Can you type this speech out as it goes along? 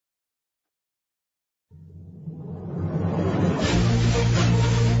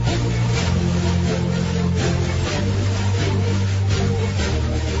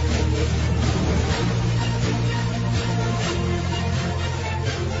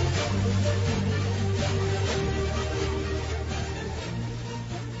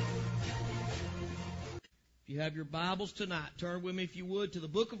have your Bibles tonight, turn with me, if you would, to the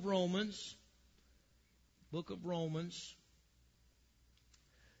book of Romans. Book of Romans,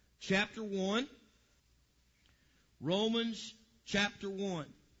 chapter 1. Romans chapter 1.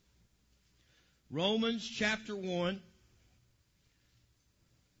 Romans chapter 1.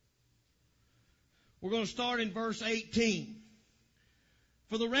 We're going to start in verse 18.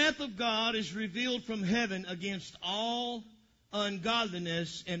 For the wrath of God is revealed from heaven against all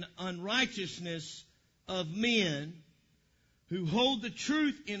ungodliness and unrighteousness of men who hold the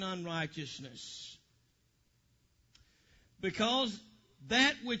truth in unrighteousness. Because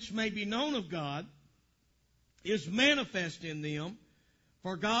that which may be known of God is manifest in them,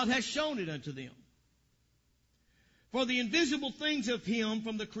 for God has shown it unto them. For the invisible things of Him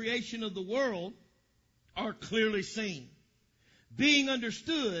from the creation of the world are clearly seen, being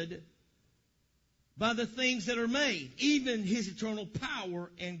understood by the things that are made, even His eternal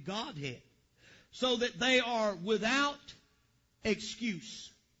power and Godhead, so that they are without excuse.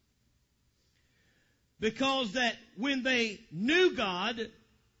 Because that when they knew God,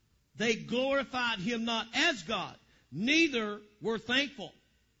 they glorified Him not as God, neither were thankful,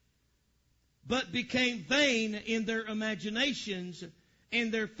 but became vain in their imaginations,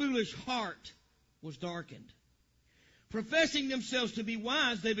 and their foolish heart was darkened. Professing themselves to be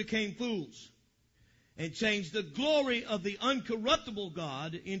wise, they became fools, and changed the glory of the uncorruptible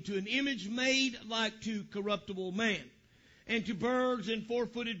God into an image made like to corruptible man, and to birds and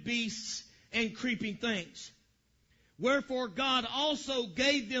four-footed beasts and creeping things. Wherefore God also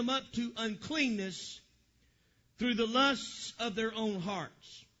gave them up to uncleanness through the lusts of their own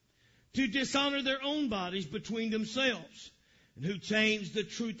hearts, to dishonor their own bodies between themselves, and who changed the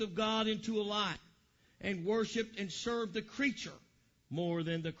truth of God into a lie, and worshipped and served the creature more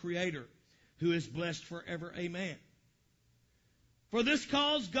than the Creator, who is blessed forever. Amen. For this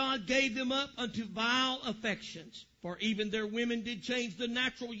cause God gave them up unto vile affections, for even their women did change the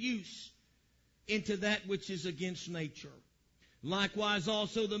natural use into that which is against nature. Likewise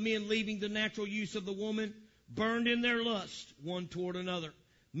also the men, leaving the natural use of the woman, burned in their lust one toward another,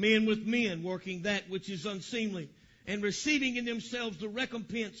 men with men, working that which is unseemly, and receiving in themselves the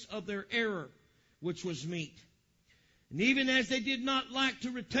recompense of their error, which was meet. And even as they did not like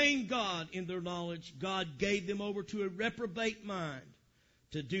to retain God in their knowledge, God gave them over to a reprobate mind,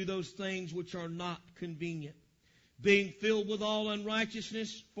 to do those things which are not convenient, being filled with all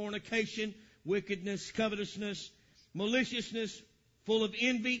unrighteousness, fornication, wickedness, covetousness, maliciousness, full of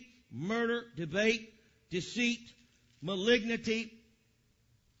envy, murder, debate, deceit, malignity,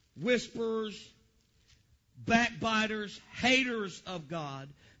 whisperers, backbiters, haters of God,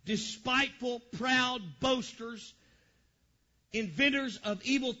 despiteful, proud, boasters, inventors of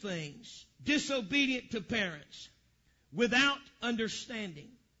evil things, disobedient to parents, without understanding,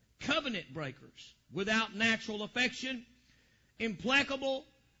 covenant breakers, without natural affection, implacable,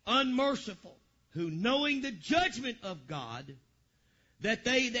 unmerciful, who knowing the judgment of God, that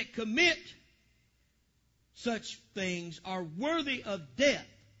they that commit such things are worthy of death,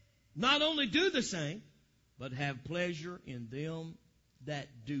 not only do the same, but have pleasure in them that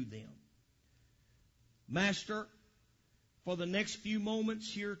do them. Master, for the next few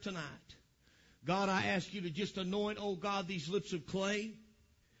moments here tonight, God, I ask you to just anoint, oh God, these lips of clay.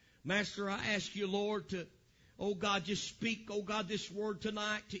 Master, I ask you, Lord, to, oh God, just speak, oh God, this word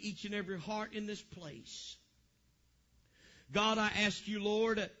tonight to each and every heart in this place. God, I ask you,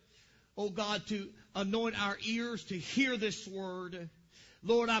 Lord, oh God, to anoint our ears to hear this word.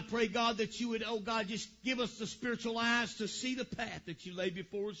 Lord, I pray, God, that you would, oh God, just give us the spiritual eyes to see the path that you lay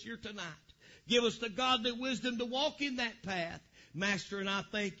before us here tonight. Give us the godly wisdom to walk in that path. Master, and I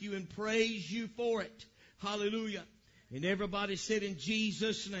thank you and praise you for it. Hallelujah. And everybody said in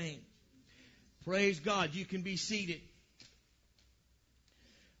Jesus' name. Praise God. You can be seated.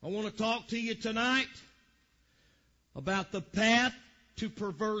 I want to talk to you tonight about the path to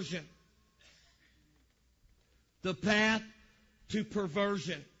perversion. The path to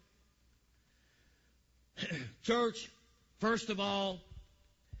perversion. Church, first of all,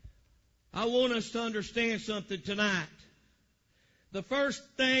 I want us to understand something tonight. The first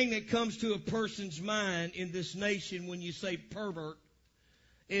thing that comes to a person's mind in this nation when you say pervert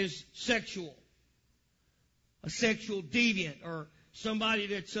is sexual. A sexual deviant, or somebody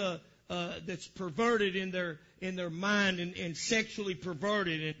that's perverted in their mind and sexually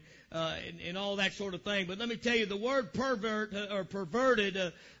perverted and all that sort of thing. But let me tell you, the word pervert or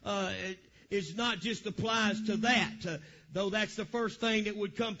perverted is not just applies to that, though that's the first thing that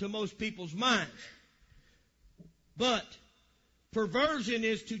would come to most people's minds. But perversion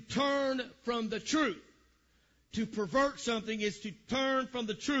is to turn from the truth. To pervert something is to turn from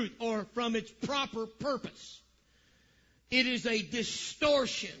the truth or from its proper purpose. It is a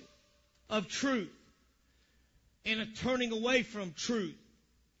distortion of truth and a turning away from truth.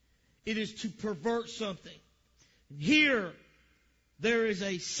 It is to pervert something. Here, there is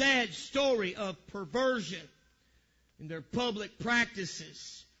a sad story of perversion in their public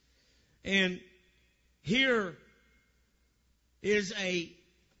practices. And here is a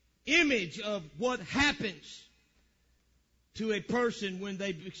image of what happens to a person when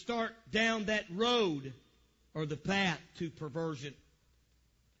they start down that road or the path to perversion.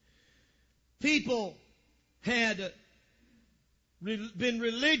 People had been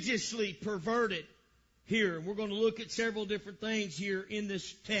religiously perverted here. And we're going to look at several different things here in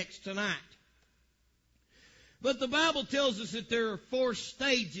this text tonight. But the Bible tells us that there are 4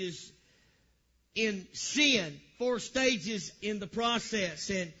 stages in sin, 4 stages in the process.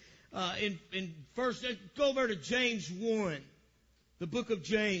 And in first, go over to James 1, the book of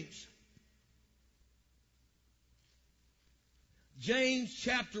James. James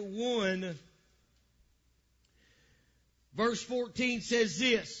chapter 1, verse 14 says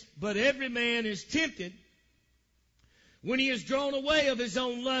this, "But every man is tempted when he is drawn away of his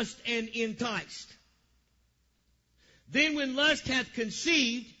own lust and enticed. Then when lust hath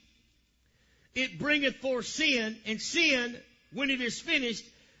conceived, it bringeth forth sin, and sin, when it is finished,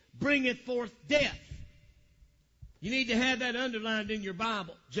 bringeth forth death." You need to have that underlined in your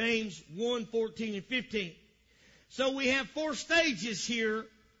Bible. James 1, 14 and 15. So we have 4 stages here,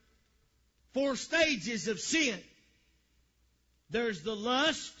 4 stages of sin. There's the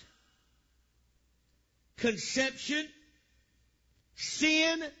lust, conception,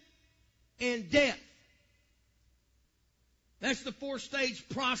 sin, and death. That's the 4-stage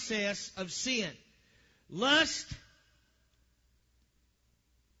process of sin. Lust,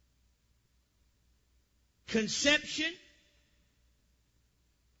 conception,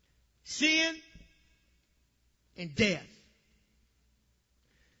 sin, and death.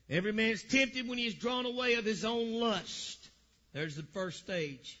 Every man is tempted when he is drawn away of his own lust. There's the first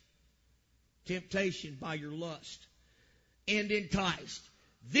stage. Temptation by your lust. And enticed.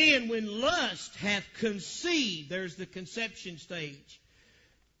 Then when lust hath conceived, there's the conception stage.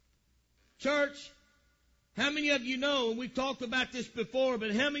 Church, how many of you know, and we've talked about this before,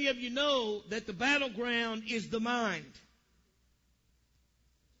 but how many of you know that the battleground is the mind?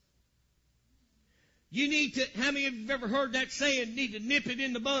 You need to, how many of you have ever heard that saying, need to nip it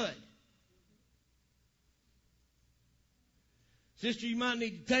in the bud? Sister, you might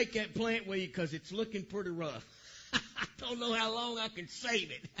need to take that plant with you because it's looking pretty rough. I don't know how long I can save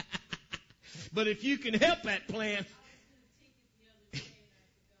it. But if you can help that plant,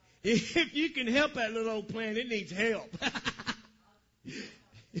 if you can help that little old plant, it needs help.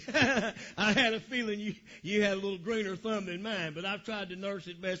 I had a feeling you had a little greener thumb than mine, but I've tried to nurse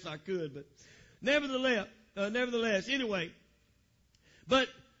it best I could. But nevertheless, anyway. But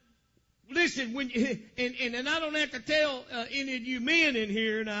listen, and I don't have to tell any of you men in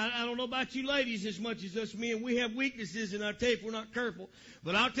here, and I don't know about you ladies as much as us men. We have weaknesses, and I'll tell you if we're not careful.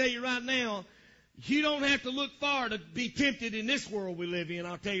 But I'll tell you right now, you don't have to look far to be tempted in this world we live in,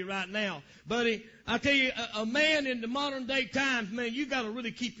 I'll tell you right now. Buddy, I'll tell you, a man in the modern day times, man, you got to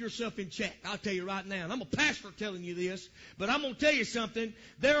really keep yourself in check. I'll tell you right now. And I'm a pastor telling you this, but I'm going to tell you something.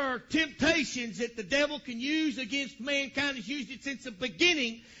 There are temptations that the devil can use against mankind. He's used it since the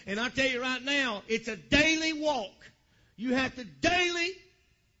beginning. And I'll tell you right now, it's a daily walk. You have to daily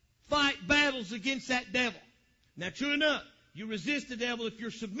fight battles against that devil. Now, true enough, you resist the devil. If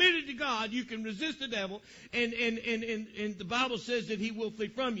you're submitted to God, you can resist the devil. And the Bible says that he will flee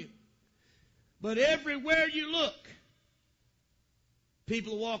from you. But everywhere you look,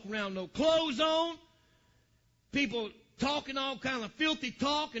 people walk around no clothes on. People talking all kind of filthy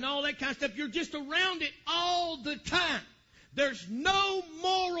talk and all that kind of stuff. You're just around it all the time. There's no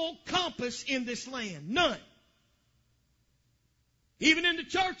moral compass in this land. None. Even in the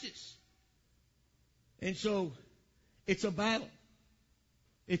churches. And so, it's a battle.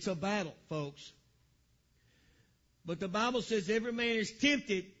 It's a battle, folks. But the Bible says every man is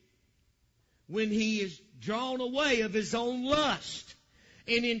tempted when he is drawn away of his own lust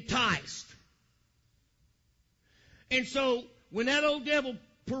and enticed. And so, when that old devil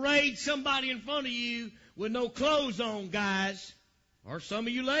parades somebody in front of you with no clothes on, guys, or some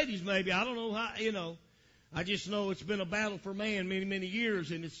of you ladies maybe, I don't know how, I just know it's been a battle for man many, many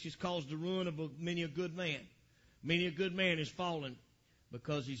years, and it's just caused the ruin of many a good man. Many a good man has fallen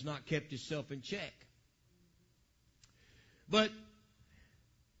because he's not kept himself in check. But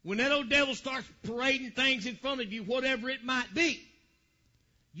when that old devil starts parading things in front of you, whatever it might be,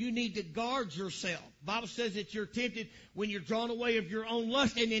 you need to guard yourself. The Bible says that you're tempted when you're drawn away of your own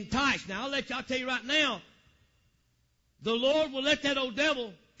lust and enticed. Now, I'll tell you right now, the Lord will let that old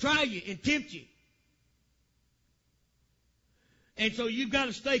devil try you and tempt you. And so you've got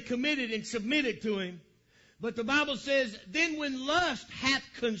to stay committed and submitted to him. But the Bible says, then when lust hath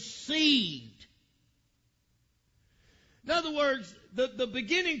conceived. In other words, the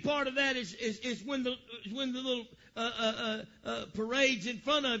beginning part of that is when the little parades in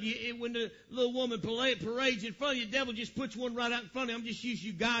front of you, when the little woman parades in front of you, the devil just puts one right out in front of you. I'm just using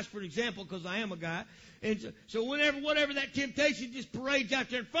you guys for an example because I am a guy. And so whatever that temptation just parades out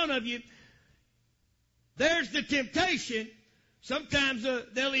there in front of you, there's the temptation. Sometimes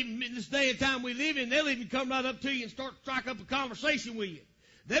they'll even, in this day and time we live in, they'll even come right up to you and strike up a conversation with you.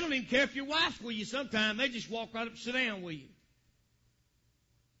 They don't even care if your wife's with you sometimes. They just walk right up and sit down with you.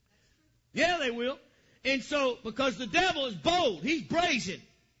 Yeah, they will. And so, because the devil is bold, he's brazen.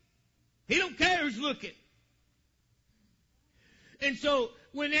 He don't care who's looking. And so,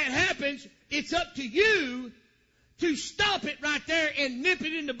 when that happens, it's up to you to stop it right there and nip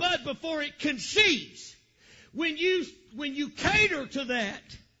it in the bud before it conceives. When you cater to that,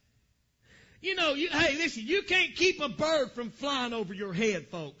 hey, listen, you can't keep a bird from flying over your head,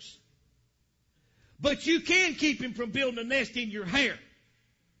 folks. But you can keep him from building a nest in your hair.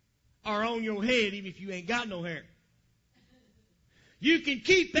 Or on your head, even if you ain't got no hair. You can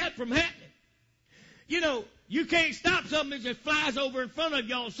keep that from happening. You can't stop something that just flies over in front of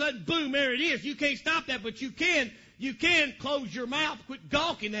you all of a sudden, boom, there it is. You can't stop that, but you can close your mouth, quit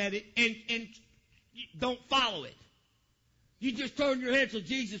gawking at it, and don't follow it. You just turn your head and say,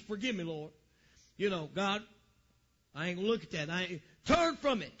 Jesus, forgive me, Lord. God, I ain't going to look at that. Turn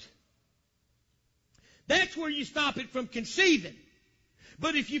from it. That's where you stop it from conceiving.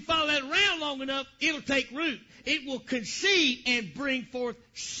 But if you follow that around long enough, it'll take root. It will conceive and bring forth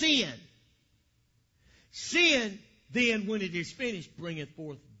sin. Sin, then, when it is finished, bringeth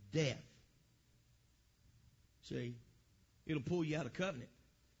forth death. See, it'll pull you out of covenant.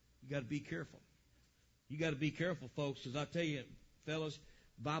 You got to be careful. You got to be careful, folks, because I tell you, fellas,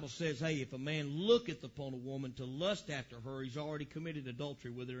 the Bible says, hey, if a man looketh upon a woman to lust after her, he's already committed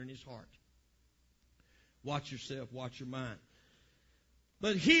adultery with her in his heart. Watch yourself, watch your mind.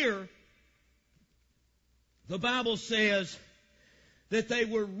 But here, the Bible says that they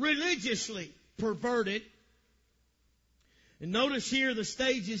were religiously perverted. And notice here the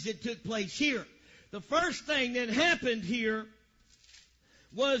stages that took place here. The first thing that happened here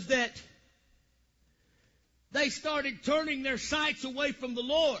was that they started turning their sights away from the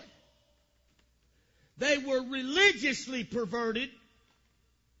Lord. They were religiously perverted.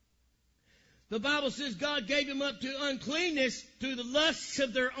 The Bible says God gave them up to uncleanness, to the lusts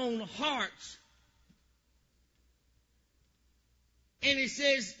of their own hearts. And it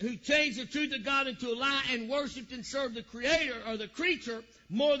says, who changed the truth of God into a lie and worshiped and served the Creator or the creature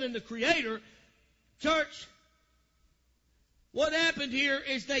more than the Creator. Church, what happened here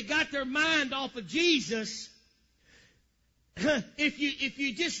is they got their mind off of Jesus. If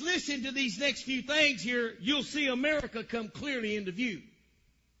you just listen to these next few things here, you'll see America come clearly into view.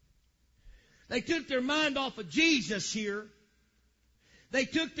 They took their mind off of Jesus here. They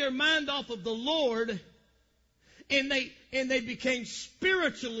took their mind off of the Lord, and they became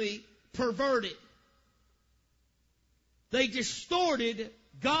spiritually perverted. They distorted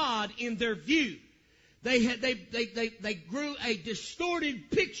God in their view. They grew a distorted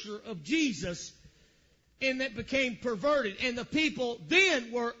picture of Jesus, and that became perverted. And the people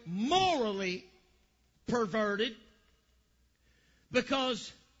then were morally perverted,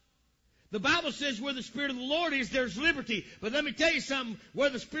 because the Bible says where the Spirit of the Lord is, there's liberty. But let me tell you something, where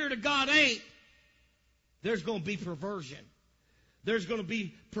the Spirit of God ain't, there's going to be perversion. There's going to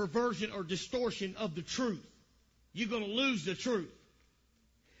be perversion or distortion of the truth. You're going to lose the truth.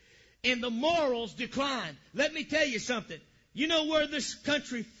 And the morals decline. Let me tell you something. You know where this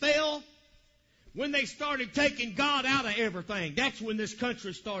country fell? When they started taking God out of everything. That's when this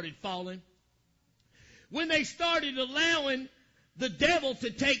country started falling. When they started allowing the devil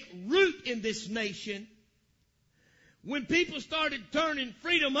to take root in this nation, when people started turning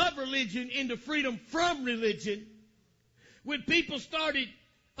freedom of religion into freedom from religion, when people started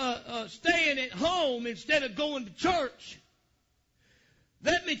staying at home instead of going to church,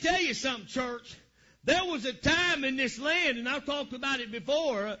 let me tell you something, church. There was a time in this land, and I've talked about it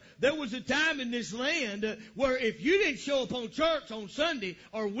before, there was a time in this land where if you didn't show up on church on Sunday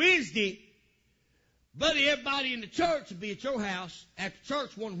or Wednesday, buddy, everybody in the church would be at your house after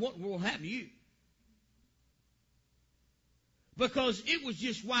church wondering what will happen to you. Because it was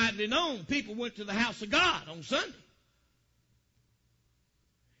just widely known. People went to the house of God on Sunday.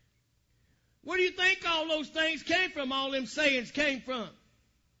 Where do you think all those things came from? All them sayings came from?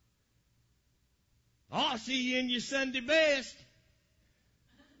 Oh, I see you in your Sunday best.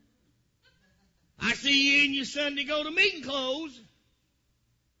 I see you in your Sunday go to meeting clothes.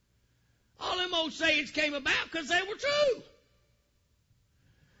 All them old sayings came about because they were true.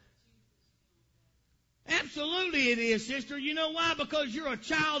 Absolutely it is, sister. You know why? Because you're a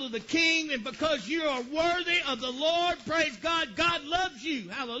child of the King and because you are worthy of the Lord. Praise God. God loves you.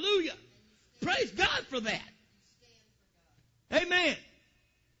 Hallelujah. Praise God for that. Amen.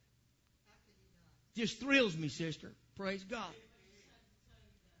 Just thrills me, sister. Praise God.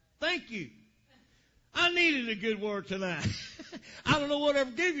 Thank you. I needed a good word tonight. I don't know what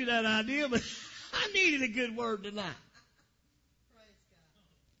ever gave you that idea, but I needed a good word tonight.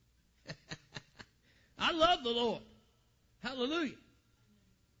 I love the Lord. Hallelujah.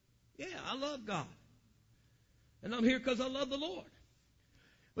 Yeah, I love God. And I'm here because I love the Lord.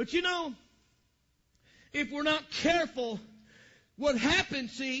 But you know, if we're not careful, what happened,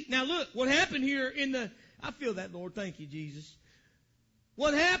 see, now look, what happened here I feel that, Lord, thank you, Jesus.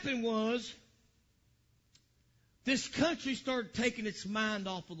 What happened was, this country started taking its mind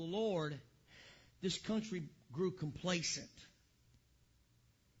off of the Lord. This country grew complacent.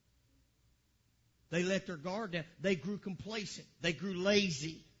 They let their guard down. They grew complacent. They grew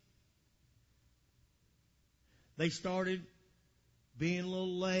lazy. They started being a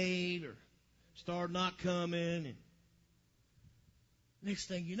little late or started not coming. And next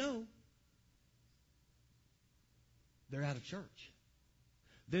thing you know, they're out of church.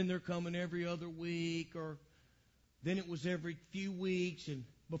 Then they're coming every other week, or then it was every few weeks, and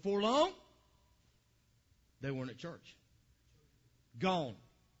before long, they weren't at church. Gone.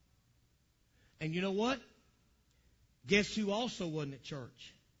 And you know what? Guess who also wasn't at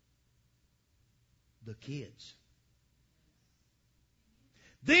church? The kids.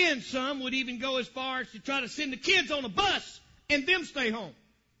 Then some would even go as far as to try to send the kids on a bus and them stay home.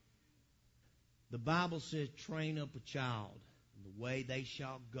 The Bible says, train up a child in the way they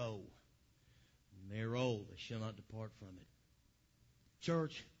shall go. When they're old, they shall not depart from it.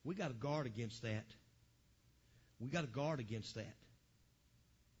 Church, we got to guard against that. We got to guard against that.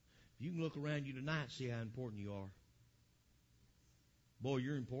 You can look around you tonight and see how important you are. Boy,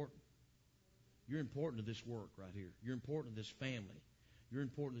 you're important. You're important to this work right here. You're important to this family. You're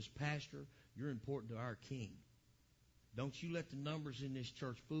important to this pastor. You're important to our King. Don't you let the numbers in this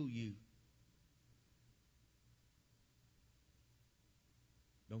church fool you.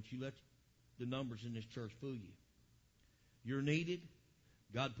 Don't you let the numbers in this church fool you. You're needed.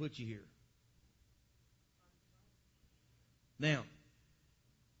 God put you here. Now,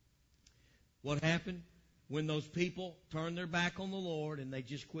 what happened when those people turned their back on the Lord and they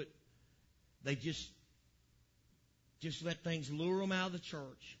just quit? They just let things lure them out of the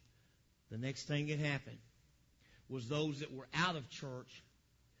church. The next thing that happened was those that were out of church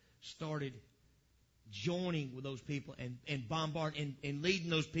started joining with those people and bombarding and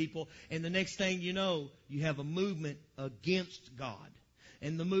leading those people. And the next thing you know, you have a movement against God.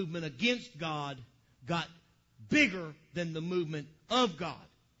 And the movement against God got bigger than the movement of God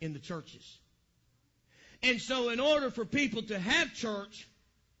in the churches. And so in order for people to have church,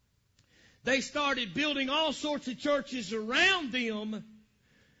 they started building all sorts of churches around them.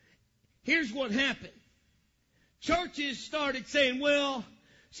 Here's what happened. Churches started saying, well,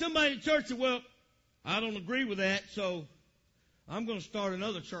 somebody in the church said, well, I don't agree with that, so I'm going to start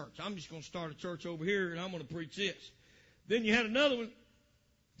another church. I'm just going to start a church over here, and I'm going to preach this. Then you had another one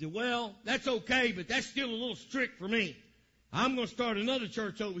said, well, that's okay, but that's still a little strict for me. I'm going to start another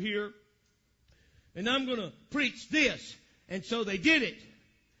church over here, and I'm going to preach this. And so they did it.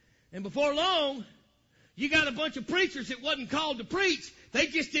 And before long, you got a bunch of preachers that wasn't called to preach. They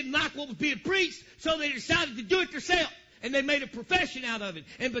just didn't like what was being preached, so they decided to do it themselves. And they made a profession out of it.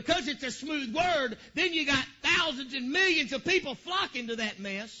 And because it's a smooth word, then you got thousands and millions of people flocking to that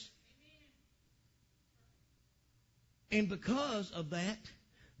mess. And because of that,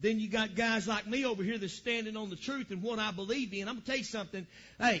 then you got guys like me over here that's standing on the truth and what I believe in. I'm going to tell you something.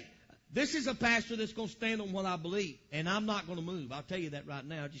 Hey, this is a pastor that's going to stand on what I believe. And I'm not going to move. I'll tell you that right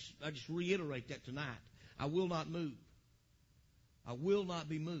now. I just reiterate that tonight. I will not move. I will not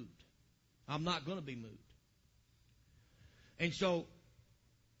be moved. I'm not going to be moved. And so,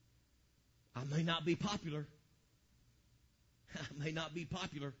 I may not be popular. I may not be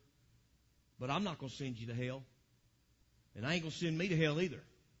popular. But I'm not going to send you to hell. And I ain't going to send me to hell either.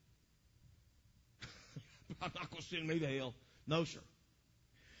 I'm not going to send me to hell. No, sir.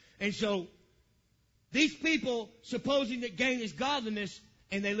 And so, these people, supposing that gain is godliness,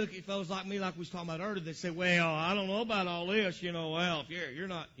 and they look at fellows like me, like we was talking about earlier, that say, well, I don't know about all this, well, if you're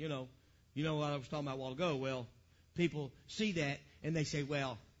not, you know what I was talking about a while ago. Well, people see that, and they say,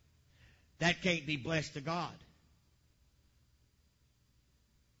 well, that can't be blessed to God.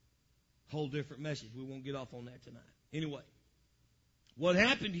 Whole different message. We won't get off on that tonight. Anyway, what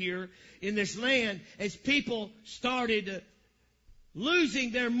happened here in this land is people started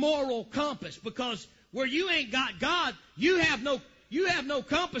losing their moral compass, because where you ain't got God, you have no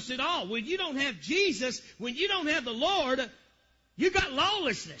compass at all. When you don't have Jesus, when you don't have the Lord, you got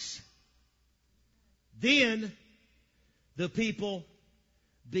lawlessness. Then the people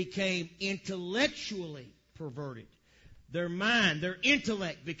became intellectually perverted. Their mind, their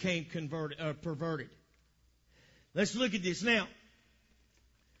intellect became perverted. Let's look at this now.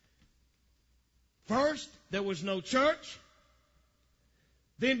 First, there was no church.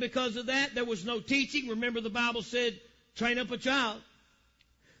 Then because of that, there was no teaching. Remember, the Bible said, train up a child.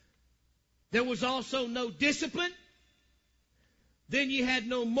 There was also no discipline. Then you had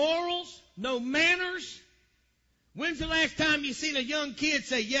no morals, no manners. When's the last time you seen a young kid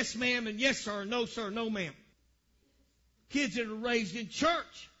say yes ma'am and yes sir, no ma'am? Kids that are raised in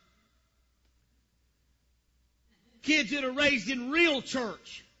church. Kids that are raised in real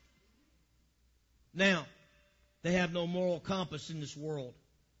church. Now, they have no moral compass in this world.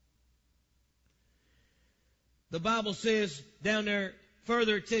 The Bible says down there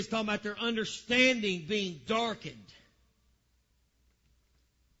further, it says talking about their understanding being darkened.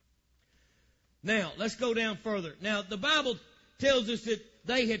 Now, let's go down further. Now, the Bible tells us that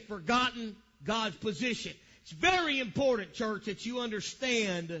they had forgotten God's position. It's very important, church, that you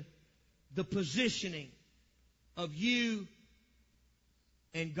understand the positioning of you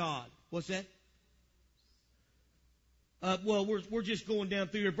and God. What's that? Well, we're just going down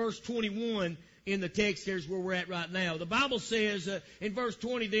through here. Verse 21 in the text, there's where we're at right now. The Bible says in verse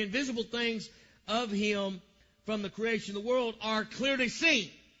 20, the invisible things of Him from the creation of the world are clearly seen,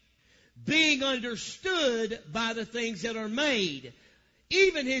 being understood by the things that are made,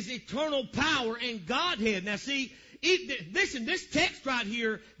 even His eternal power and Godhead. Now see, listen, this text right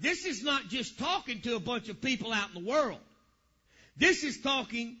here, this is not just talking to a bunch of people out in the world. This is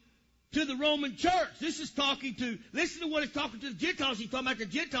talking to the Roman church. This is talking to, listen to what he's talking to the Gentiles. He's talking about the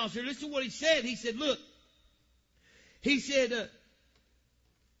Gentiles here. Listen to what he said. He said, look, he said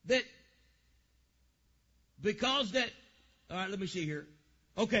that because that, all right, let me see here.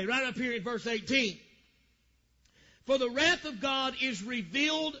 Okay, right up here in verse 18. For the wrath of God is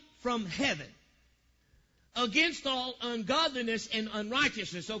revealed from heaven against all ungodliness and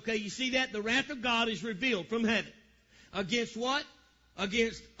unrighteousness. Okay, you see that? The wrath of God is revealed from heaven. Against what?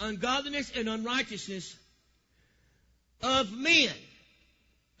 Against ungodliness and unrighteousness of men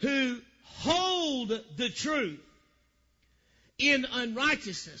who hold the truth in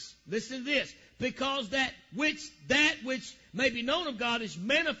unrighteousness. Listen to this. Because that which may be known of God is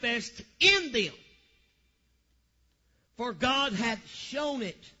manifest in them. For God hath shown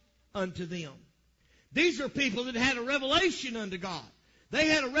it unto them. These are people that had a revelation unto God. They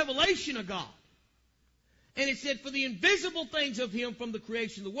had a revelation of God. And it said, for the invisible things of Him from the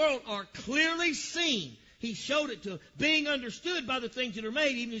creation of the world are clearly seen. He showed it to them, being understood by the things that are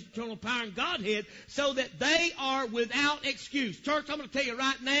made, even His eternal power and Godhead, so that they are without excuse. Church, I'm going to tell you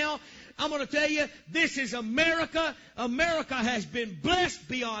right now, I'm going to tell you, this is America. America has been blessed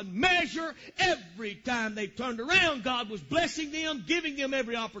beyond measure. Every time they turned around, God was blessing them, giving them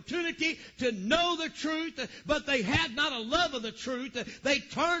every opportunity to know the truth, but they had not a love of the truth. They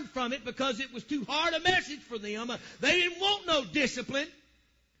turned from it because it was too hard a message for them. They didn't want no discipline.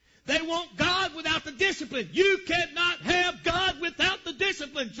 They want God without the discipline. You cannot have God without the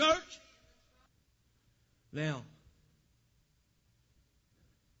discipline, church. Now,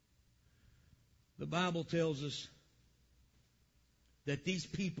 the Bible tells us that these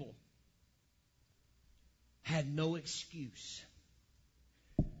people had no excuse.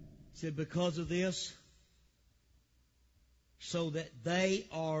 It said because of this, so that they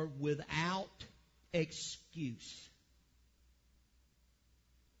are without excuse.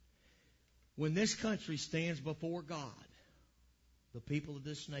 When this country stands before God, the people of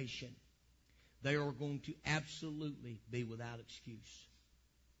this nation, they are going to absolutely be without excuse.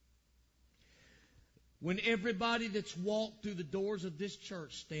 When everybody that's walked through the doors of this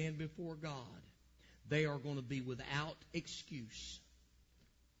church stand before God, they are going to be without excuse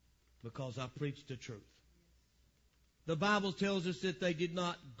because I preached the truth. The Bible tells us that they did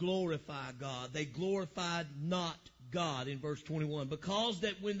not glorify God. They glorified not God in verse 21. Because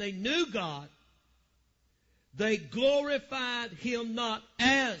that when they knew God, they glorified Him not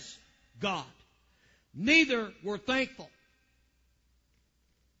as God. Neither were thankful,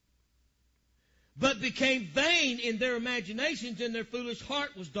 but became vain in their imaginations, and their foolish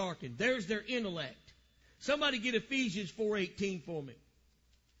heart was darkened. There's their intellect. Somebody get Ephesians 4:18 for me.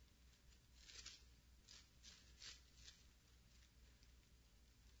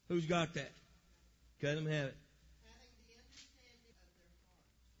 Who's got that? Let them have it.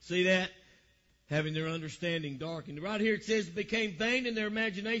 See that? Having their understanding darkened. Right here it says, became vain in their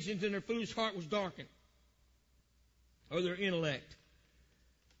imaginations, and their foolish heart was darkened. Or their intellect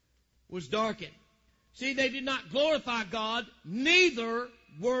was darkened. See, they did not glorify God, neither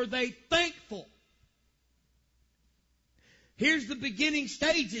were they thankful. Here's the beginning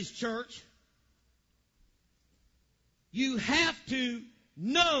stages, church. You have to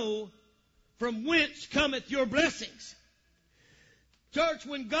know from whence cometh your blessings. Church,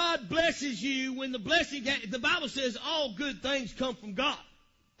 when God blesses you, when the blessing, the Bible says all good things come from God.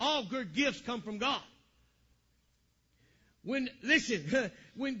 All good gifts come from God. When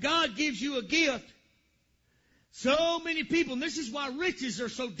God gives you a gift, so many people, and this is why riches are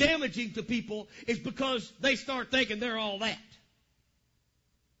so damaging to people, is because they start thinking they're all that.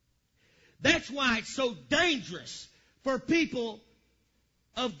 That's why it's so dangerous for people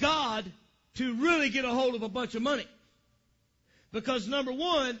of God to really get a hold of a bunch of money. Because number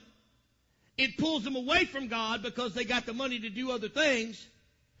one, it pulls them away from God because they got the money to do other things.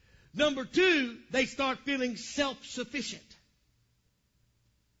 Number two, they start feeling self-sufficient.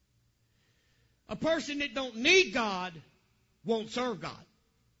 A person that don't need God won't serve God.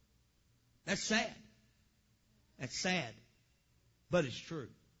 That's sad. That's sad. But it's true.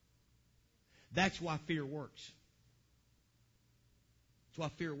 That's why fear works. That's why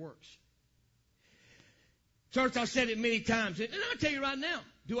fear works. Church, I've said it many times, and I'll tell you right now,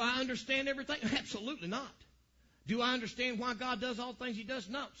 do I understand everything? Absolutely not. Do I understand why God does all the things He does?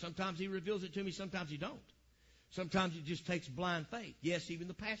 No. Sometimes He reveals it to me, sometimes He don't. Sometimes it just takes blind faith. Yes, even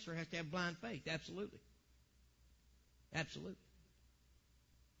the pastor has to have blind faith. Absolutely. Absolutely.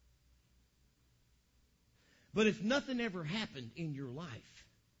 But if nothing ever happened in your life,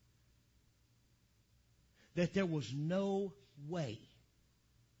 that there was no way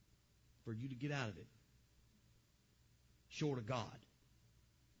for you to get out of it, short of God,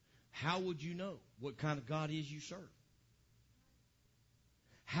 how would you know what kind of God is you serve?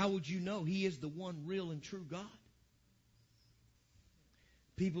 How would you know He is the one real and true God?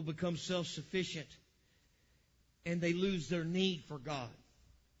 People become self-sufficient and they lose their need for God.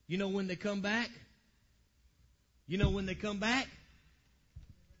 You know when they come back? You know when they come back?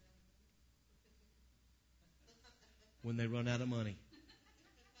 When they run out of money.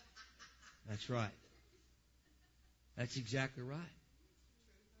 That's right. That's exactly right.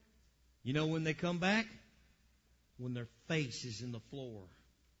 You know when they come back? When their face is in the floor.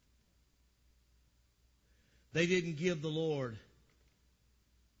 They didn't give the Lord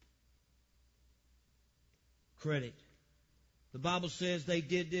credit. The Bible says they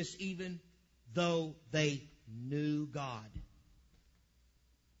did this even though they knew God.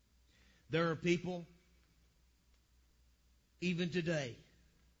 There are people, even today,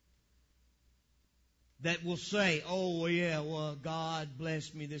 that will say, oh, yeah, well, God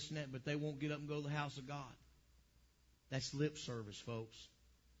bless me, this and that, but they won't get up and go to the house of God. That's lip service, folks.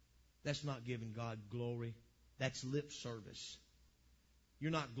 That's not giving God glory. That's lip service. You're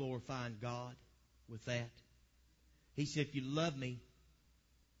not glorifying God with that. He said, if you love me,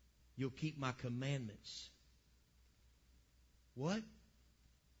 you'll keep my commandments. What?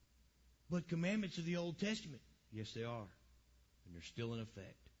 But commandments of the Old Testament. Yes, they are. And they're still in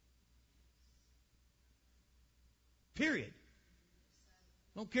effect. Period.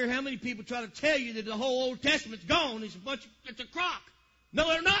 Don't care how many people try to tell you that the whole Old Testament's gone. It's a crock. No,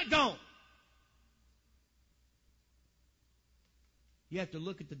 they're not gone. You have to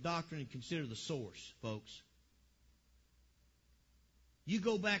look at the doctrine and consider the source, folks. You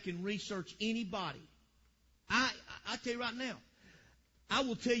go back and research anybody. I tell you right now. I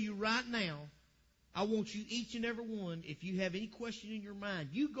will tell you right now. I want you, each and every one, if you have any question in your mind,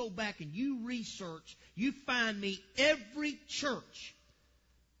 you go back and you research. You find me every church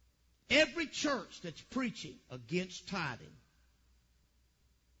that's preaching against tithing.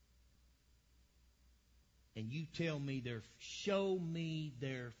 And you tell me show me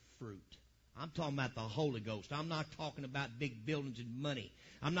their fruit. I'm talking about the Holy Ghost. I'm not talking about big buildings and money.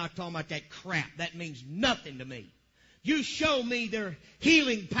 I'm not talking about that crap. That means nothing to me. You show me their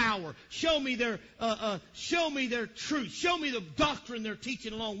healing power. Show me their truth. Show me the doctrine they're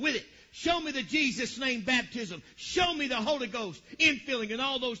teaching along with it. Show me the Jesus name baptism. Show me the Holy Ghost infilling and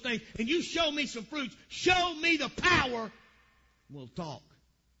all those things. And you show me some fruits. Show me the power. We'll talk.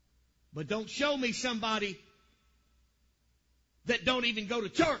 But don't show me somebody that don't even go to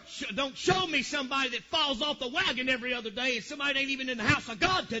church. Don't show me somebody that falls off the wagon every other day and somebody ain't even in the house of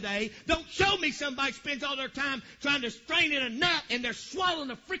God today. Don't show me somebody spends all their time trying to strain in a nut and they're swallowing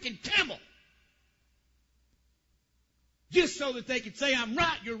a freaking camel. Just so that they can say, I'm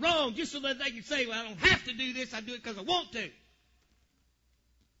right, you're wrong. Just so that they can say, well, I don't have to do this. I do it because I want to.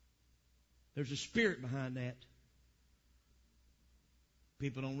 There's a spirit behind that.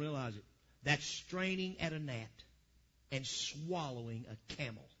 People don't realize it. That's straining at a gnat and swallowing a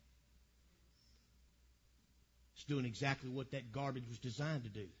camel. It's doing exactly what that garbage was designed to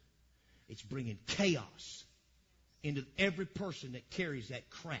do. It's bringing chaos into every person that carries that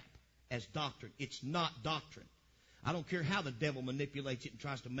crap as doctrine. It's not doctrine. I don't care how the devil manipulates it and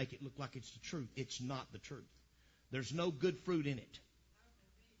tries to make it look like it's the truth. It's not the truth. There's no good fruit in it.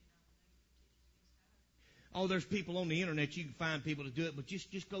 Oh, there's people on the internet. You can find people to do it, but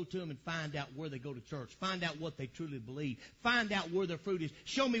just go to them and find out where they go to church. Find out what they truly believe. Find out where their fruit is.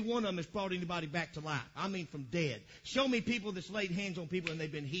 Show me one of them that's brought anybody back to life. I mean from dead. Show me people that's laid hands on people and they've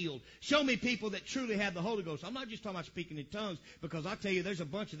been healed. Show me people that truly have the Holy Ghost. I'm not just talking about speaking in tongues, because I tell you there's a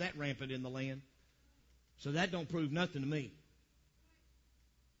bunch of that rampant in the land. So that don't prove nothing to me.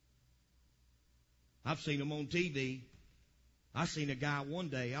 I've seen them on TV. I seen a guy one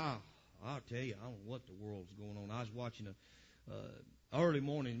day, I'll tell you, I don't know what the world's going on. I was watching a early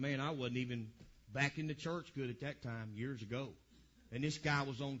morning. Man, I wasn't even back in the church good at that time, years ago. And this guy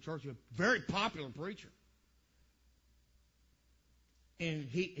was on church, a very popular preacher. And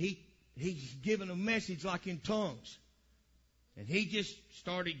he's giving a message like in tongues. And he just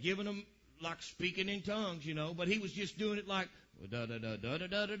started giving them like speaking in tongues, you know, but he was just doing it like da da da da da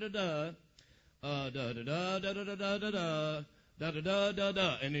da da da da da da da da da da da da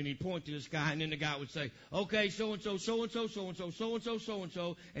da, and then he'd point to this guy, and then the guy would say, okay, so-and-so, so-and-so, so-and-so, so-and-so,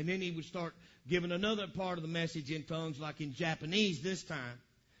 so-and-so, and then he would start giving another part of the message in tongues, like in Japanese this time.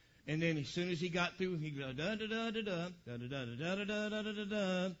 And then as soon as he got through, he'd go da-da-da-da-da,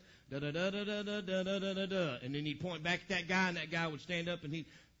 da-da-da-da-da-da-da-da-da, da-da-da-da-da-da-da-da-da, and then he'd point back at that guy, and that guy would stand up, and he'd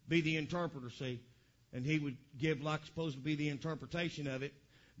be the interpreter, see, and he would give like supposed to be the interpretation of it.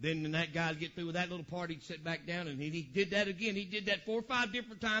 Then when that guy would get through with that little part, he'd sit back down, and he did that again. He did that 4 or 5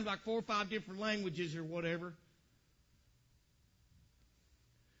 different times, like 4 or 5 different languages or whatever.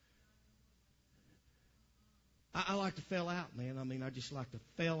 I like to fell out, man. I mean, I just like to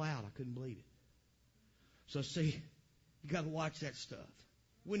fell out. I couldn't believe it. So see, you got to watch that stuff.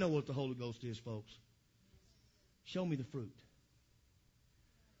 We know what the Holy Ghost is, folks. Show me the fruit.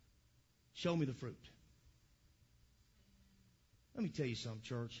 Show me the fruit. Let me tell you something,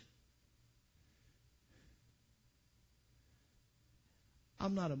 church.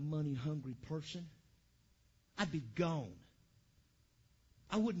 I'm not a money-hungry person. I'd be gone.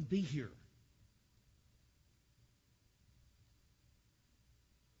 I wouldn't be here.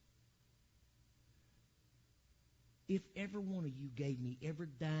 If every one of you gave me every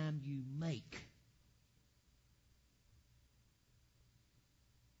dime you make,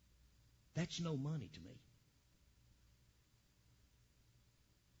 that's no money to me.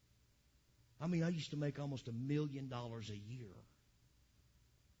 I mean, I used to make almost $1 million a year.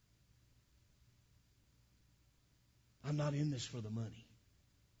 I'm not in this for the money.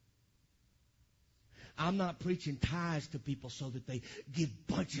 I'm not preaching tithes to people so that they give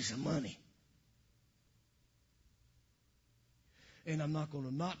bunches of money. And I'm not going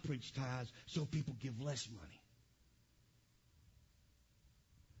to not preach tithes so people give less money.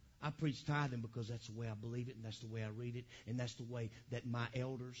 I preach tithing because that's the way I believe it, and that's the way I read it, and that's the way that my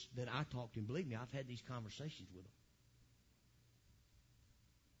elders that I talk to, and believe me, I've had these conversations with them.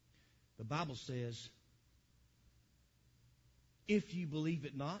 The Bible says, if you believe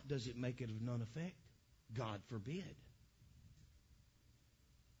it not, does it make it of none effect? God forbid.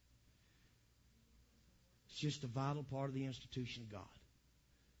 It's just a vital part of the institution of God.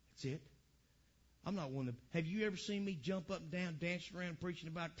 That's it. I'm not one to. Have you ever seen me jump up and down, dancing around, preaching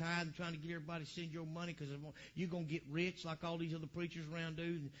about tithe and trying to get everybody to send your money because you're going to get rich like all these other preachers around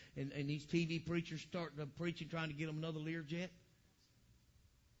do, and these TV preachers start preaching, trying to get them another Learjet?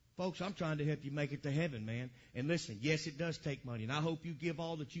 Folks, I'm trying to help you make it to heaven, man. And listen, yes, it does take money, and I hope you give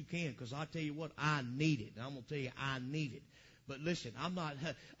all that you can, because I tell you what, I need it. And I'm going to tell you, I need it. But listen, I'm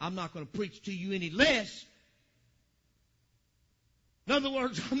not going to preach to you any less. In other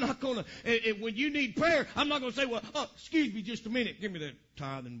words, I'm not going to, when you need prayer, I'm not going to say, well, excuse me just a minute. Give me that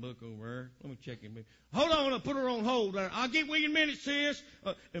tithing book over there. Let me check it. Hold on, I'll put her on hold there. I'll get with you in a minute, sis.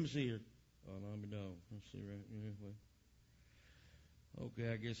 Let me see here. Let me know. Let's see right here.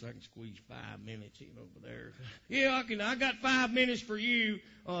 Okay, I guess I can squeeze 5 minutes in over there. Yeah, I got 5 minutes for you.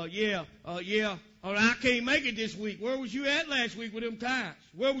 Yeah. All right, I can't make it this week. Where was you at last week with them tithes?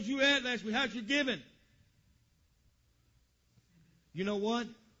 Where was you at last week? How's your giving? You know what?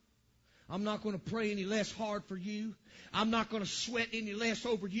 I'm not going to pray any less hard for you. I'm not going to sweat any less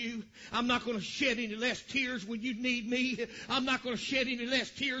over you. I'm not going to shed any less tears when you need me. I'm not going to shed any less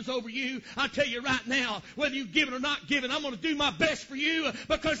tears over you. I tell you right now, whether you give it or not give it, I'm going to do my best for you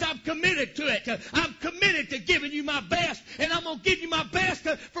because I'm committed to it. I'm committed to giving you my best, and I'm going to give you my best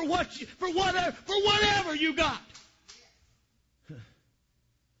for whatever you got.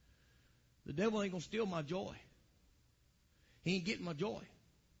 The devil ain't going to steal my joy. He ain't getting my joy.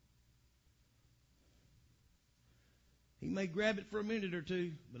 He may grab it for a minute or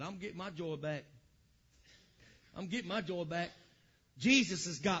two, but I'm getting my joy back. I'm getting my joy back. Jesus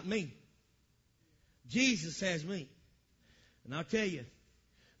has got me. Jesus has me. And I'll tell you,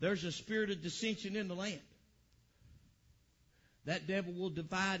 there's a spirit of dissension in the land. That devil will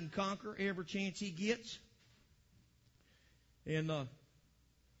divide and conquer every chance he gets. And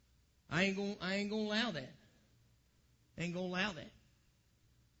I ain't gonna allow that. Ain't gonna allow that.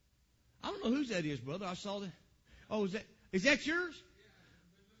 I don't know whose that is, brother. I saw that. Oh, is that yours?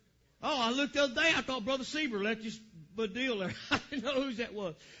 Oh, I looked the other day. I thought Brother Sieber left you a deal there. I didn't know whose that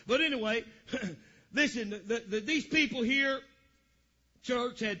was. But anyway, listen, these people here,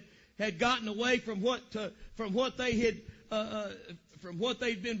 church, had gotten away from what they had, from what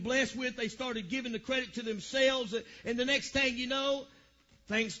they'd been blessed with. They started giving the credit to themselves. And the next thing you know,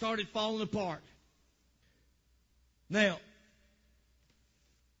 things started falling apart. Now,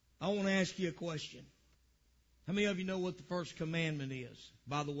 I want to ask you a question. How many of you know what the first commandment is?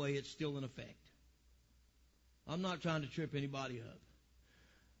 By the way, it's still in effect. I'm not trying to trip anybody up.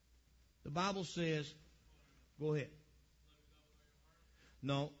 The Bible says, go ahead.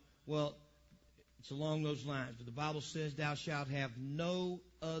 No, well, it's along those lines. But the Bible says, thou shalt have no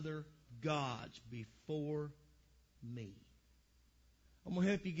other gods before me. I'm going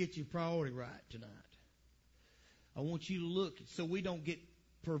to help you get your priority right tonight. I want you to look so we don't get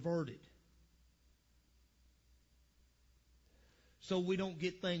perverted. So we don't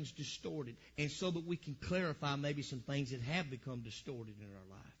get things distorted. And so that we can clarify maybe some things that have become distorted in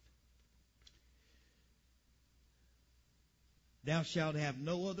our life. Thou shalt have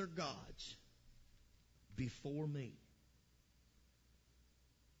no other gods before me.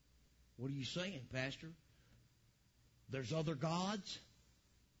 What are you saying, Pastor? There's other gods?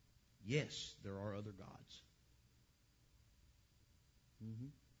 Yes, there are other gods. Mm-hmm.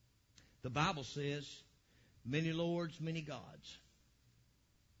 The Bible says, many lords, many gods.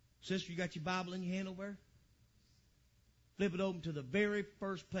 Sister, you got your Bible in your hand over there? Flip it open to the very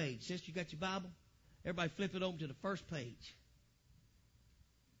first page. Sister, you got your Bible? Everybody flip it open to the first page.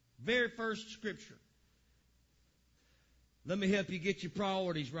 Very first scripture. Let me help you get your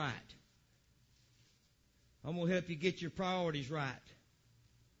priorities right. I'm going to help you get your priorities right.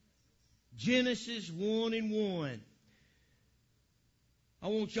 Genesis 1:1. I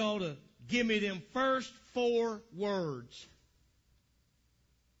want y'all to give me them first 4 words.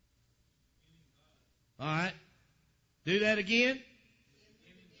 All right. Do that again.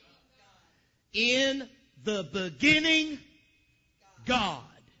 In the beginning, God.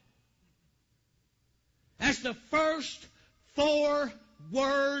 That's the first 4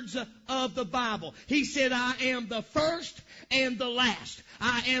 words of the Bible. He said, I am the first and the last.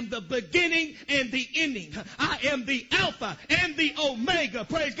 I am the beginning and the ending. I am the Alpha and the Omega.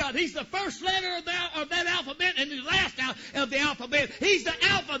 Praise God. He's the first letter of that alphabet and the last of the alphabet. He's the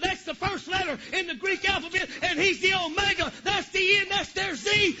Alpha. That's the first letter in the Greek alphabet. And He's the Omega. That's the end. That's their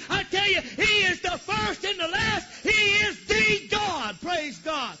Z. I tell you, He is the first and the last. He is the God. Praise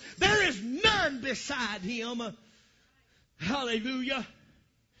God. There is none beside Him. Hallelujah.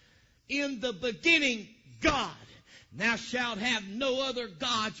 In the beginning, God. Thou shalt have no other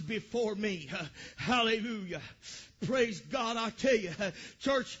gods before me. Hallelujah. Praise God, I tell you.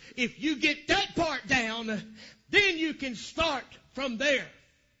 Church, if you get that part down, then you can start from there.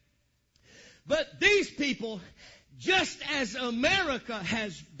 But these people, just as America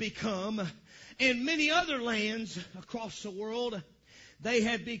has become, and many other lands across the world, they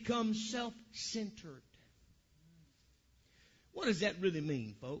have become self-centered. What does that really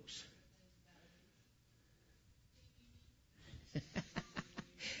mean, folks?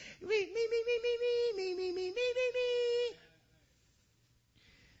 me.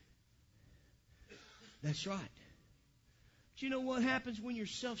 That's right. But you know what happens when you're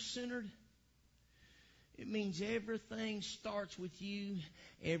self-centered? It means everything starts with you.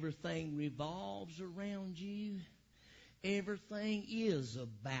 Everything revolves around you. Everything is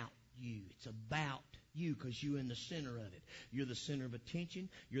about you. It's about you because you're in the center of it. You're the center of attention.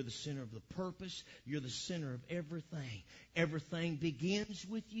 You're the center of the purpose. You're the center of everything. Everything begins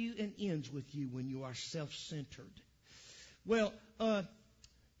with you and ends with you when you are self-centered. Well,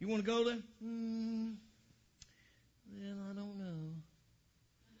 You want to go there? Well, I don't know.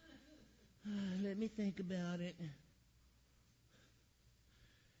 Let me think about it.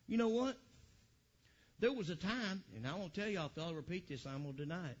 You know what? There was a time, and I won't tell y'all if I'll repeat this, I'm going to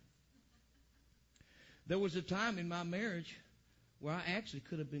deny it. There was a time in my marriage where I actually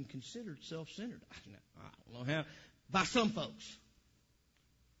could have been considered self-centered. I don't know how. By some folks.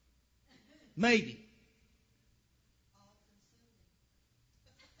 Maybe.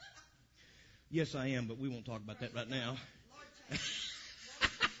 Yes, I am, but we won't talk about that right now.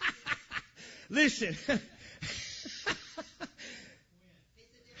 Listen.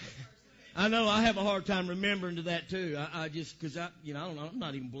 I know I have a hard time remembering to that too. I just, because I don't know, I'm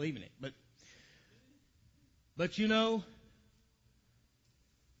not even believing it. But you know,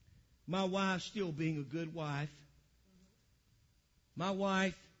 my wife still being a good wife, my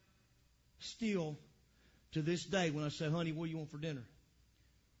wife still, to this day, when I say, honey, what do you want for dinner?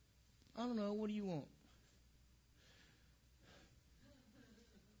 I don't know, what do you want?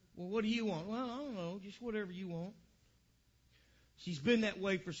 Well, what do you want? Well, I don't know, just whatever you want. She's been that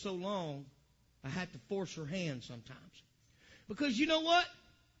way for so long, I had to force her hand sometimes. Because you know what?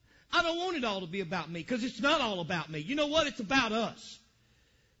 I don't want it all to be about me, because it's not all about me. You know what? It's about us.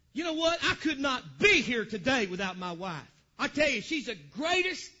 You know what? I could not be here today without my wife. I tell you, she's the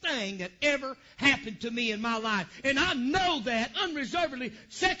greatest thing that ever happened to me in my life. And I know that unreservedly,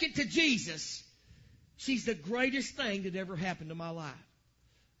 second to Jesus. She's the greatest thing that ever happened to my life.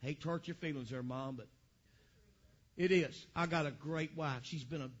 I hate to hurt your feelings there, Mom, but it is. I got a great wife. She's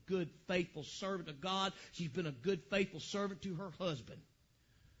been a good, faithful servant of God. She's been a good, faithful servant to her husband,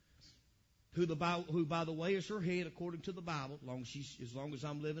 who, by the way, is her head according to the Bible, as long as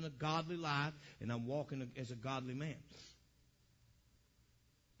I'm living a godly life and I'm walking as a godly man.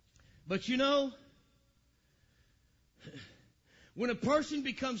 But you know, when a person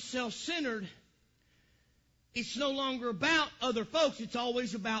becomes self-centered, it's no longer about other folks. It's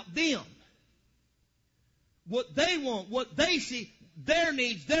always about them. What they want, what they see, their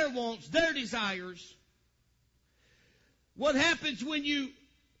needs, their wants, their desires. What happens when you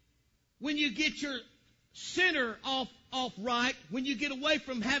get your center off right, when you get away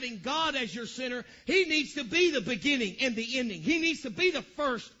from having God as your center, He needs to be the beginning and the ending. He needs to be the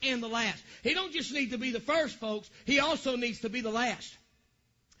first and the last. He don't just need to be the first, folks. He also needs to be the last.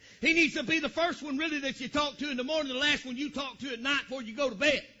 He needs to be the first one really that you talk to in the morning, the last one you talk to at night before you go to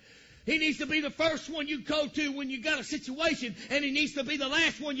bed. He needs to be the first one you go to when you got a situation, and he needs to be the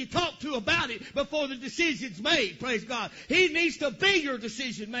last one you talk to about it before the decision's made. Praise God. He needs to be your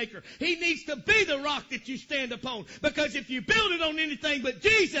decision maker. He needs to be the rock that you stand upon. Because if you build it on anything but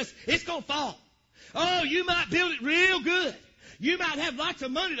Jesus, it's going to fall. Oh, you might build it real good. You might have lots of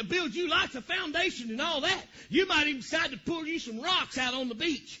money to build you lots of foundation and all that. You might even decide to pour you some rocks out on the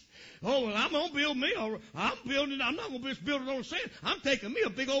beach. Oh, well, I'm going to build me. I'm not going to just build it on sand. I'm taking me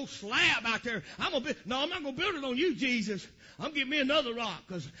a big old slab out there. I'm not going to build it on you, Jesus. I'm going to get me another rock,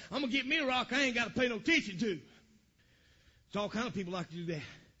 because I'm going to get me a rock I ain't got to pay no attention to. It's all kind of people like to do that.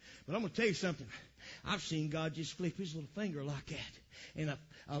 But I'm going to tell you something. I've seen God just flip His little finger like that, and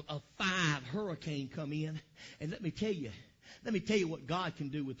a 5 hurricane come in. And let me tell you what God can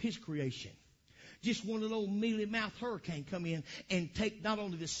do with His creation. Just one little old mealy-mouthed hurricane come in and take not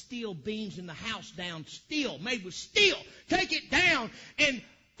only the steel beams in the house down, steel, made with steel, take it down and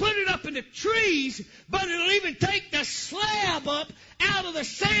put it up in the trees, but it'll even take the slab up out of the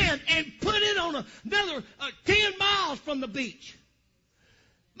sand and put it on another 10 miles from the beach.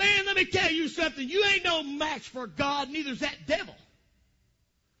 Man, let me tell you something. You ain't no match for God, neither's that devil.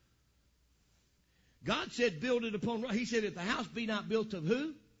 God said, build it upon rock. He said, if the house be not built of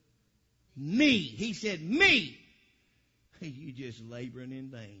who? Me. He said, me. You just laboring in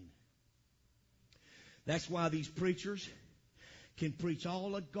vain. That's why these preachers can preach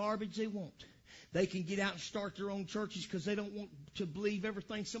all the garbage they want. They can get out and start their own churches because they don't want to believe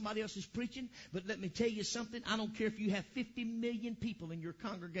everything somebody else is preaching. But let me tell you something. I don't care if you have 50 million people in your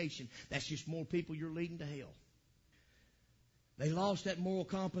congregation. That's just more people you're leading to hell. They lost that moral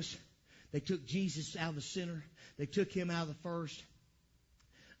compass. They took Jesus out of the center. They took Him out of the first.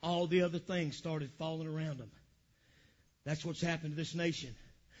 All the other things started falling around them. That's what's happened to this nation.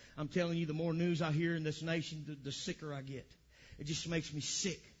 I'm telling you, the more news I hear in this nation, the sicker I get. It just makes me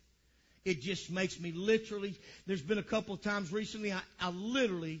sick. It just makes me literally, there's been a couple of times recently, I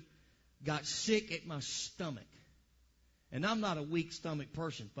literally got sick at my stomach. And I'm not a weak stomach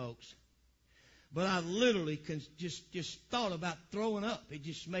person, folks. But I literally just thought about throwing up. It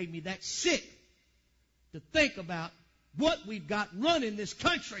just made me that sick to think about what we've got running this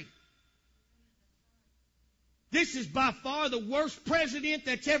country. This is by far the worst president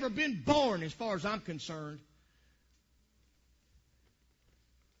that's ever been born, as far as I'm concerned.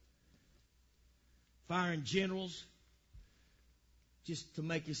 Firing generals just to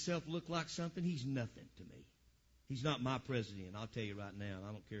make himself look like something. He's nothing to me. He's not my president. I'll tell you right now.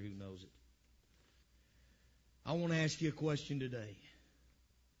 I don't care who knows it. I want to ask you a question today.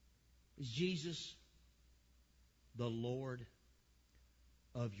 Is Jesus the Lord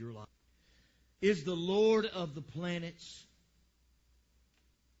of your life? Is the Lord of the planets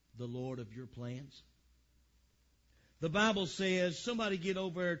the Lord of your plans? The Bible says, somebody get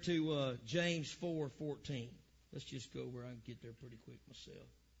over there to James 4:14. Let's just go where I can get there pretty quick myself.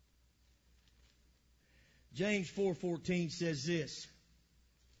 James 4:14 says this.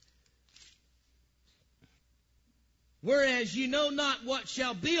 Whereas you know not what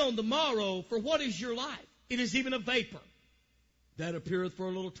shall be on the morrow, for what is your life? It is even a vapor that appeareth for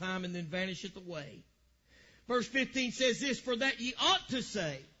a little time and then vanisheth away. Verse 15 says this, for that ye ought to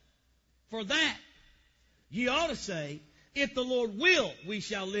say, if the Lord will, we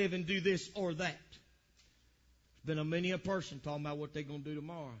shall live and do this or that. There's been many a person talking about what they're going to do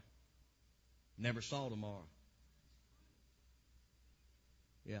tomorrow. Never saw tomorrow.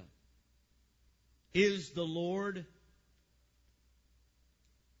 Yeah. Is the Lord...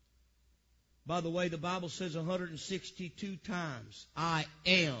 By the way, the Bible says 162 times, I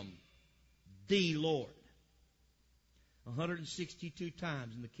am the Lord. 162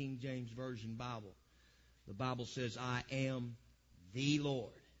 times in the King James Version Bible. The Bible says, I am the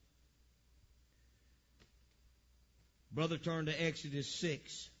Lord. Brother, turn to Exodus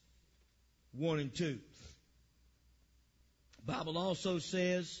 6, 1 and 2. The Bible also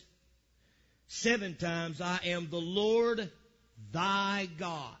says 7 times, I am the Lord thy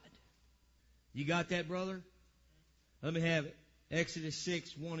God. You got that, brother? Let me have it. Exodus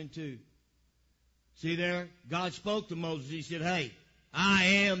 6, 1 and 2. See there? God spoke to Moses. He said, hey, I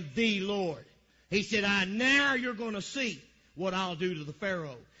am the Lord. He said, now you're going to see what I'll do to the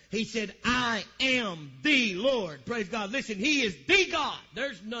Pharaoh. He said, I am the Lord. Praise God. Listen, He is the God.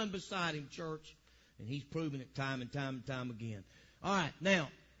 There's none beside Him, church. And He's proven it time and time and time again. All right, now,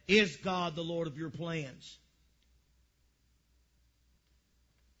 is God the Lord of your plans?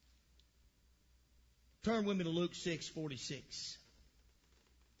 Turn with me to Luke 6:46.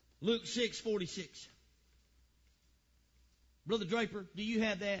 Luke 6:46. Brother Draper, do you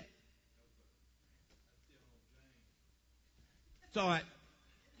have that? It's all right.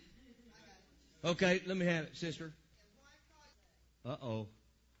 Okay, let me have it, sister. Uh-oh.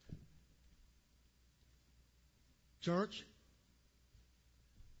 Church,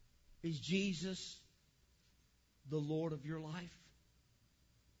 is Jesus the Lord of your life?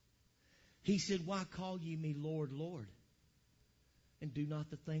 He said, why call ye me Lord, Lord, and do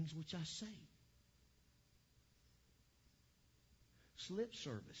not the things which I say? Slip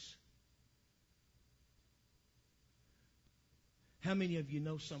service. How many of you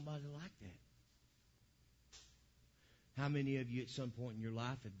know somebody like that? How many of you at some point in your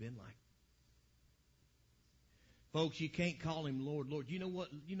life have been like that? Folks, you can't call Him Lord, Lord. You know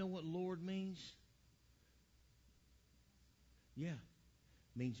what Lord means? Yeah.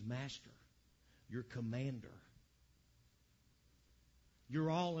 It means master. Your commander. You're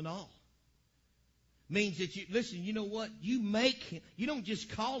all in all. Means that you, listen, you know what? You make Him, you don't just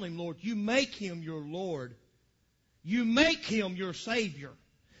call Him Lord, you make Him your Lord. You make Him your Savior.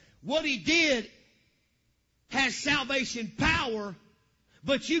 What He did has salvation power,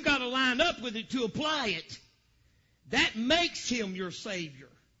 but you got to line up with it to apply it. That makes Him your Savior.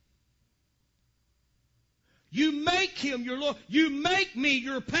 You make Him your Lord. You make me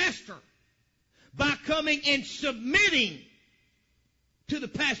your pastor by coming and submitting to the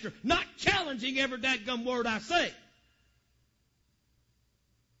pastor, not challenging every dadgum word I say.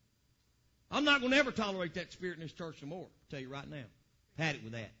 I'm not going to ever tolerate that spirit in this church no more. I'll tell you right now. I've had it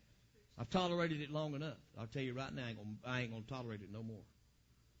with that. I've tolerated it long enough. I'll tell you right now, I ain't going to tolerate it no more.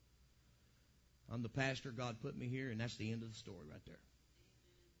 I'm the pastor. God put me here, and that's the end of the story right there.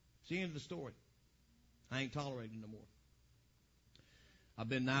 It's the end of the story. I ain't tolerating it no more. I've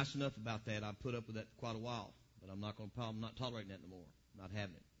been nice enough about that. I've put up with that for quite a while, but I'm not tolerating that no more. I'm not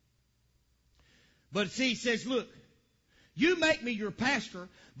having it. But see, He says, look, you make me your pastor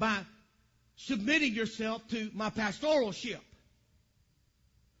by submitting yourself to my pastoralship.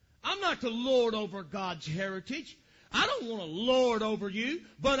 I'm not to lord over God's heritage. I don't want to lord over you,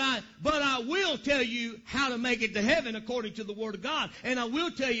 but I will tell you how to make it to heaven according to the Word of God. And I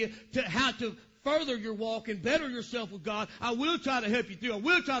will tell you how to further your walk and better yourself with God, I will try to help you through. I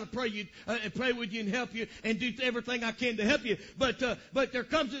will try to pray with you and help you and do everything I can to help you. But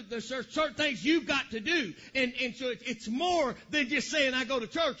there's certain things you've got to do. And so it's more than just saying I go to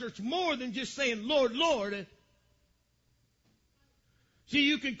church, or it's more than just saying, Lord, Lord. See,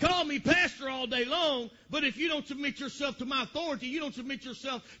 you can call me pastor all day long, but if you don't submit yourself to my authority, you don't submit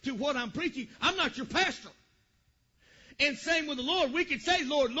yourself to what I'm preaching, I'm not your pastor. And same with the Lord. We can say,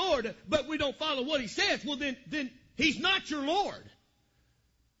 Lord, Lord, but we don't follow what He says. Well, then He's not your Lord.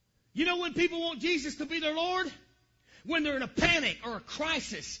 You know when people want Jesus to be their Lord? When they're in a panic or a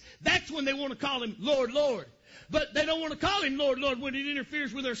crisis. That's when they want to call Him Lord, Lord. But they don't want to call Him Lord, Lord when it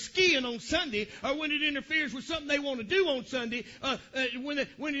interferes with their skiing on Sunday, or when it interferes with something they want to do on Sunday, when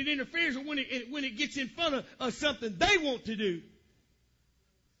it interferes, or when it gets in front of something they want to do.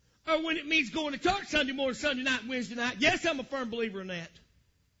 Or when it means going to church Sunday morning, Sunday night, Wednesday night. Yes, I'm a firm believer in that.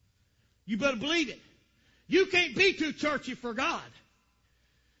 You better believe it. You can't be too churchy for God.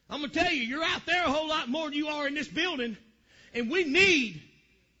 I'm going to tell you, you're out there a whole lot more than you are in this building, and we need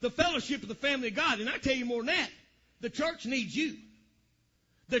the fellowship of the family of God. And I tell you more than that. The church needs you.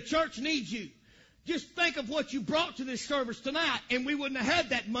 The church needs you. Just think of what you brought to this service tonight, and we wouldn't have had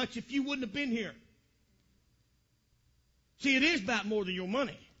that much if you wouldn't have been here. See, it is about more than your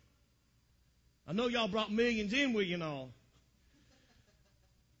money. I know y'all brought millions in with you and all.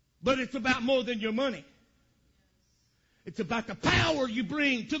 But it's about more than your money. It's about the power you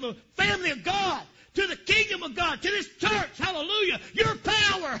bring to the family of God, to the kingdom of God, to this church. Hallelujah. Your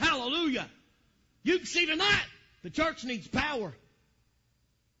power. Hallelujah. You can see tonight, the church needs power.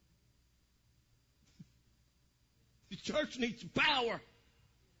 The church needs power.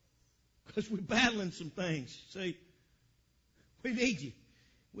 Because we're battling some things. See, we need you.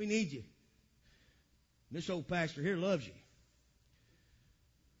 We need you. This old pastor here loves you.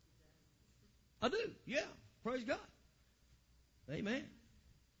 I do. Yeah. Praise God. Amen.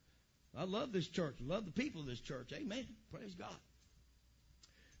 I love this church. I love the people of this church. Amen. Praise God.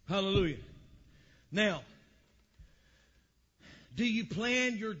 Hallelujah. Now, do you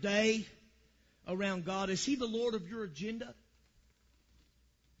plan your day around God? Is He the Lord of your agenda?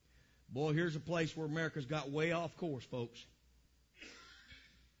 Boy, here's a place where America's got way off course, folks.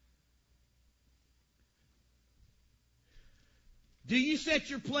 Do you set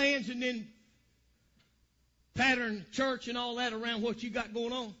your plans and then pattern church and all that around what you got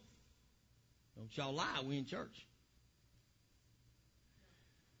going on? Don't y'all lie, we in church.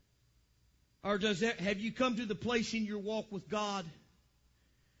 Or have you come to the place in your walk with God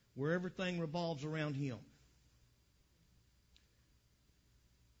where everything revolves around Him?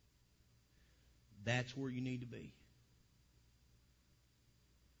 That's where you need to be.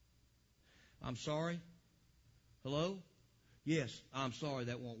 I'm sorry? Hello? Yes, I'm sorry,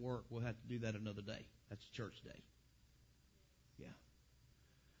 that won't work. We'll have to do that another day. That's church day. Yeah.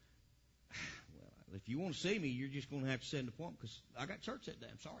 Well, if you want to see me, you're just going to have to set an appointment because I got church that day.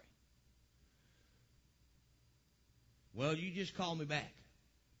 I'm sorry. Well, you just call me back.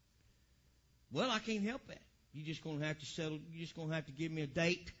 Well, I can't help that. You're just going to have to settle. You're just going to have to give me a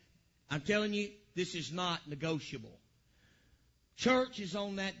date. I'm telling you, this is not negotiable. Church is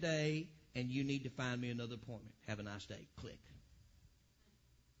on that day, and you need to find me another appointment. Have a nice day. Click.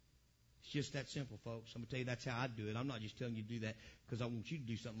 It's just that simple, folks. I'm going to tell you that's how I do it. I'm not just telling you to do that because I want you to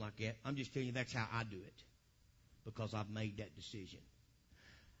do something like that. I'm just telling you that's how I do it because I've made that decision.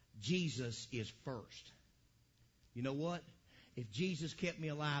 Jesus is first. You know what? If Jesus kept me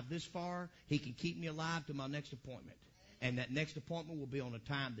alive this far, He can keep me alive to my next appointment. And that next appointment will be on a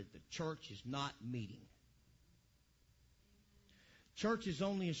time that the church is not meeting. Church is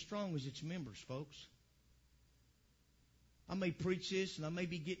only as strong as its members, folks. I may preach this and I may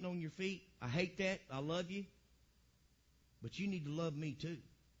be getting on your feet. I hate that. I love you. But you need to love me too.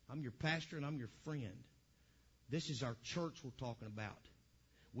 I'm your pastor and I'm your friend. This is our church we're talking about.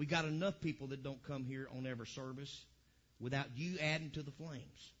 We got enough people that don't come here on every service without you adding to the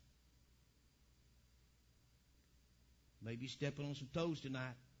flames. Maybe stepping on some toes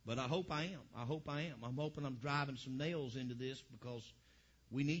tonight, but I hope I am. I hope I am. I'm hoping I'm driving some nails into this because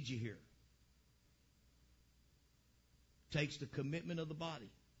we need you here. It takes the commitment of the body.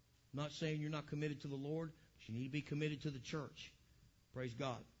 I'm not saying you're not committed to the Lord, but you need to be committed to the church. Praise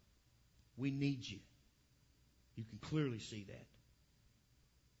God. We need you. You can clearly see that.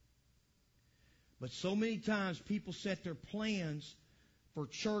 But so many times people set their plans for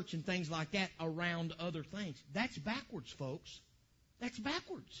church and things like that around other things. That's backwards, folks. That's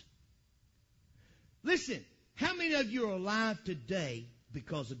backwards. Listen, how many of you are alive today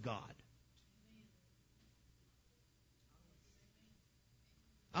because of God?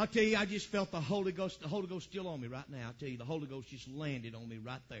 I'll tell you, I just felt the Holy Ghost still on me right now. I'll tell you, the Holy Ghost just landed on me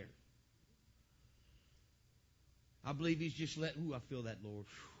right there. I believe He's just I feel that, Lord.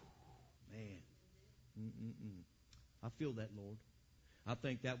 Man. I feel that, Lord. I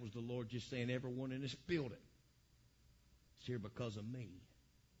think that was the Lord just saying, everyone in this building is here because of me.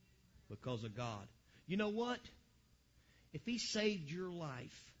 Because of God. You know what? If He saved your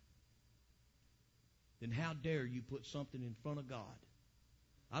life, then how dare you put something in front of God?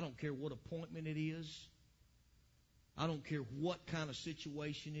 I don't care what appointment it is. I don't care what kind of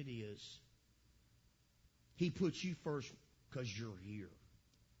situation it is. He puts you first because you're here.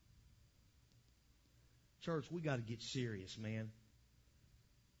 Church, we got to get serious, man.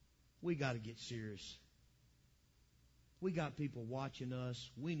 We got to get serious. We got people watching us.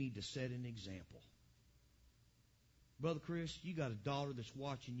 We need to set an example. Brother Chris, you got a daughter that's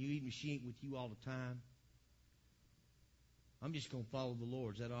watching you, even if she ain't with you all the time. I'm just going to follow the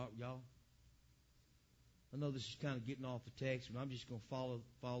Lord. Is that all, y'all? I know this is kind of getting off the text, but I'm just going to follow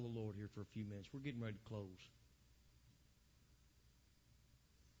the Lord here for a few minutes. We're getting ready to close.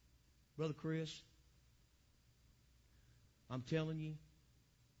 Brother Chris, I'm telling you,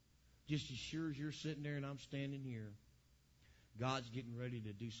 just as sure as you're sitting there and I'm standing here, God's getting ready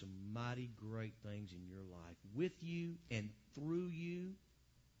to do some mighty great things in your life with you and through you.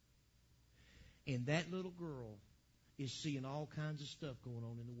 And that little girl is seeing all kinds of stuff going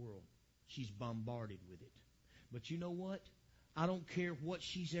on in the world. She's bombarded with it. But you know what? I don't care what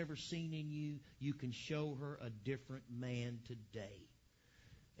she's ever seen in you. You can show her a different man today.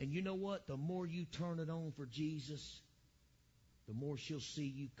 And you know what? The more you turn it on for Jesus, the more she'll see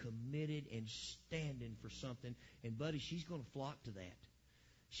you committed and standing for something. And, buddy, she's going to flock to that.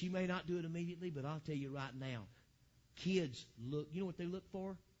 She may not do it immediately, but I'll tell you right now, kids look, you know what they look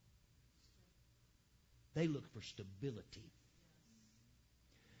for? They look for stability.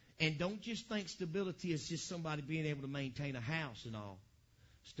 And don't just think stability is just somebody being able to maintain a house and all.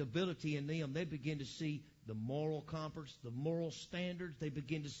 Stability in them, they begin to see the moral compass, the moral standards. They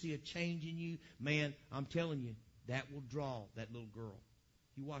begin to see a change in you. Man, I'm telling you, that will draw that little girl.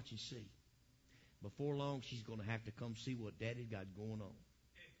 You watch and see. Before long, she's going to have to come see what Daddy got going on.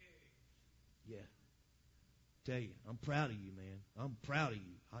 Yeah. Tell you, I'm proud of you, man. I'm proud of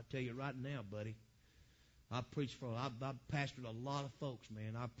you. I'll tell you right now, buddy. I've pastored a lot of folks,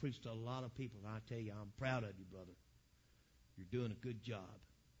 man. I've preached to a lot of people. And I tell you, I'm proud of you, brother. You're doing a good job.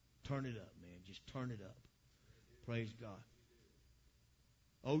 Turn it up, man. Just turn it up. Praise God.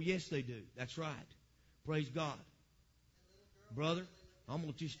 Oh, yes, they do. That's right. Praise God. Brother, I'm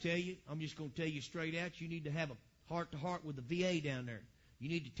going to just tell you, I'm just going to tell you straight out, you need to have a heart-to-heart with the VA down there. You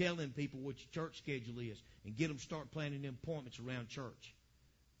need to tell them people what your church schedule is and get them start planning them appointments around church.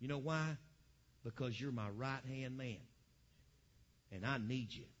 You know why? Because you're my right-hand man, and I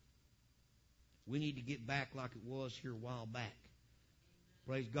need you. We need to get back like it was here a while back.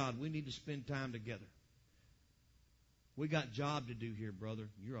 Praise God. We need to spend time together. We got job to do here, brother.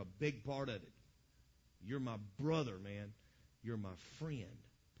 You're a big part of it. You're my brother, man. You're my friend.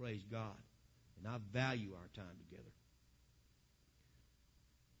 Praise God. And I value our time together.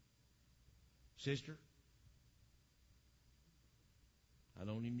 Sister, I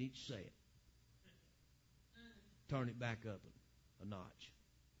don't even need to say it. Turn it back up a notch.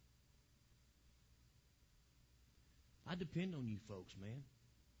 I depend on you folks, man.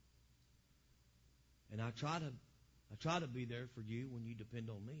 And I try to be there for you when you depend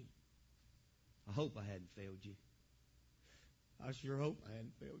on me. I hope I hadn't failed you. I sure hope I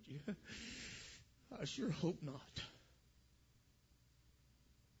hadn't failed you. I sure hope not.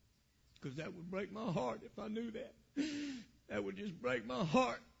 Because that would break my heart if I knew that. That would just break my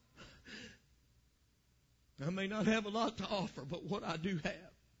heart. I may not have a lot to offer, but what I do have,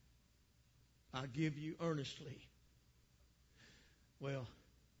 I give you earnestly. Well,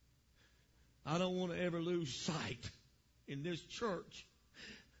 I don't want to ever lose sight in this church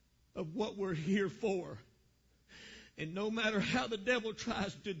of what we're here for. And no matter how the devil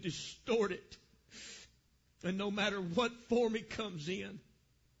tries to distort it, and no matter what form he comes in,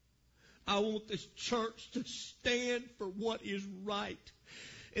 I want this church to stand for what is right.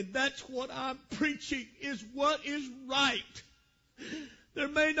 And that's what I'm preaching, is what is right. There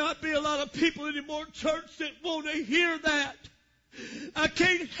may not be a lot of people anymore, church, that want to hear that. I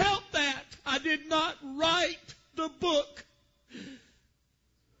can't help that. I did not write the book.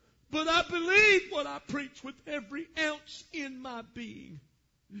 But I believe what I preach with every ounce in my being.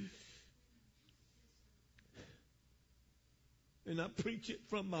 And I preach it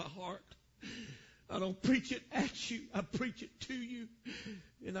from my heart. I don't preach it at you. I preach it to you.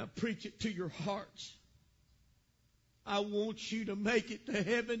 And I preach it to your hearts. I want you to make it to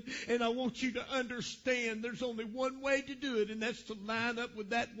heaven, and I want you to understand there's only one way to do it, and that's to line up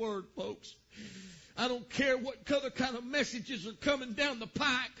with that word, folks. I don't care what other kind of messages are coming down the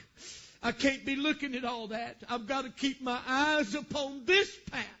pike. I can't be looking at all that. I've got to keep my eyes upon this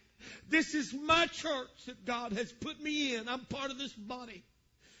path. This is my church that God has put me in. I'm part of this body.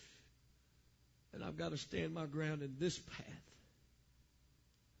 And I've got to stand my ground in this path.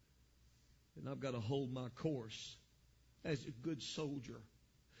 And I've got to hold my course as a good soldier.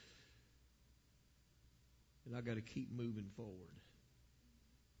 And I've got to keep moving forward.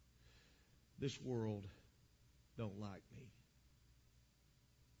 This world don't like me.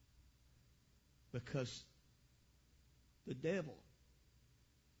 Because the devil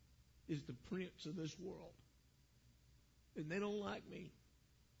is the prince of this world. And they don't like me.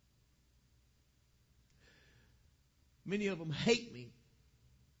 Many of them hate me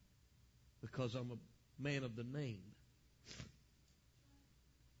because I'm a man of the name.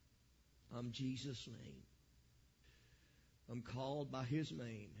 I'm Jesus' name. I'm called by His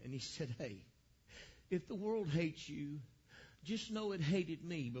name. And He said, hey, if the world hates you, just know it hated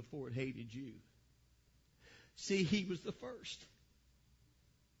me before it hated you. See, He was the first.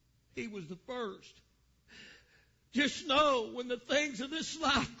 He was the first. Just know when the things of this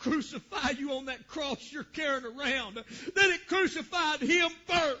life crucify you on that cross you're carrying around, that it crucified Him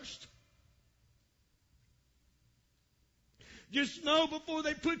first. Just know before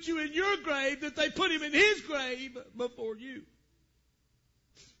they put you in your grave that they put Him in His grave before you.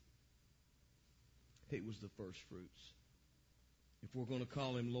 He was the first fruits. If we're going to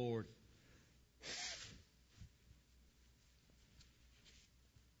call Him Lord,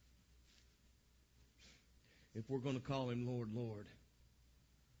 if we're going to call Him Lord, Lord,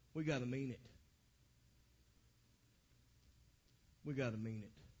 we got to mean it. We got to mean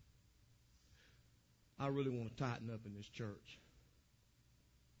it. I really want to tighten up in this church.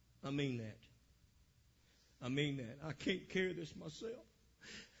 I mean that. I mean that. I can't carry this myself.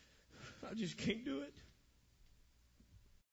 I just can't do it.